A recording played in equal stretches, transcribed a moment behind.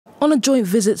On a joint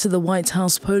visit to the White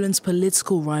House, Poland's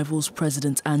political rivals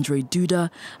President Andrzej Duda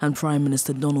and Prime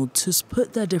Minister Donald Tusk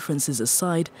put their differences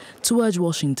aside to urge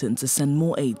Washington to send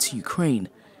more aid to Ukraine.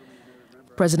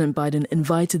 President Biden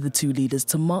invited the two leaders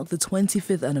to mark the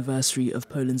 25th anniversary of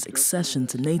Poland's accession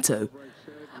to NATO.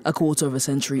 A quarter of a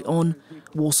century on,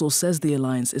 Warsaw says the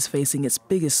alliance is facing its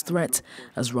biggest threat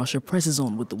as Russia presses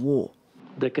on with the war.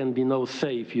 There can be no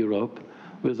safe Europe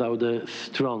without a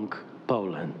strong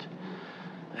Poland.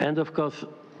 And of course,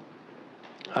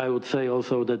 I would say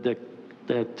also that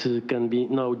there can be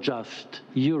no just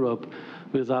Europe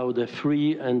without a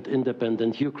free and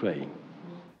independent Ukraine.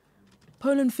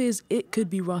 Poland fears it could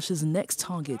be Russia's next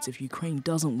target if Ukraine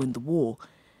doesn't win the war.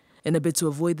 In a bid to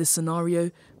avoid this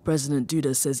scenario, President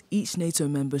Duda says each NATO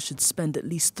member should spend at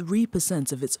least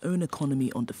 3% of its own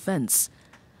economy on defense.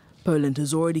 Poland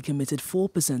has already committed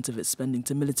 4% of its spending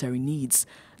to military needs,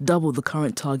 double the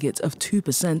current target of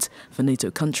 2% for NATO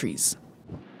countries.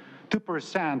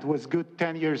 2% was good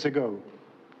 10 years ago.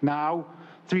 Now,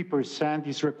 3%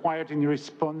 is required in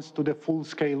response to the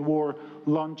full-scale war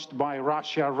launched by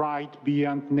Russia right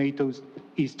beyond NATO's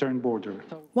eastern border.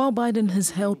 While Biden has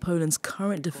hailed Poland's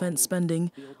current defense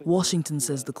spending, Washington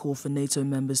says the call for NATO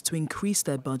members to increase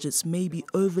their budgets may be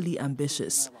overly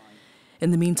ambitious. In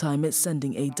the meantime, it's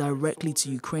sending aid directly to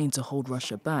Ukraine to hold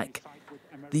Russia back.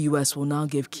 The US will now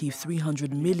give Kyiv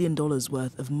 $300 million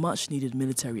worth of much-needed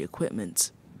military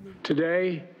equipment.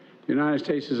 Today, the United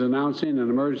States is announcing an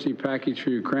emergency package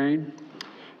for Ukraine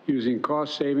using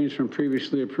cost savings from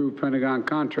previously approved Pentagon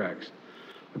contracts.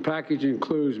 The package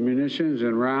includes munitions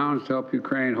and rounds to help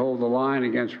Ukraine hold the line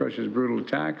against Russia's brutal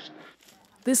attacks.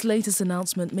 This latest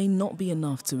announcement may not be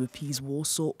enough to appease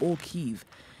Warsaw or Kyiv.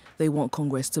 They want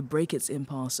Congress to break its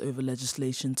impasse over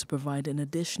legislation to provide an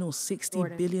additional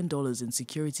 $60 billion in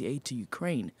security aid to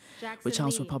Ukraine, which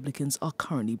House Republicans are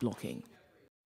currently blocking.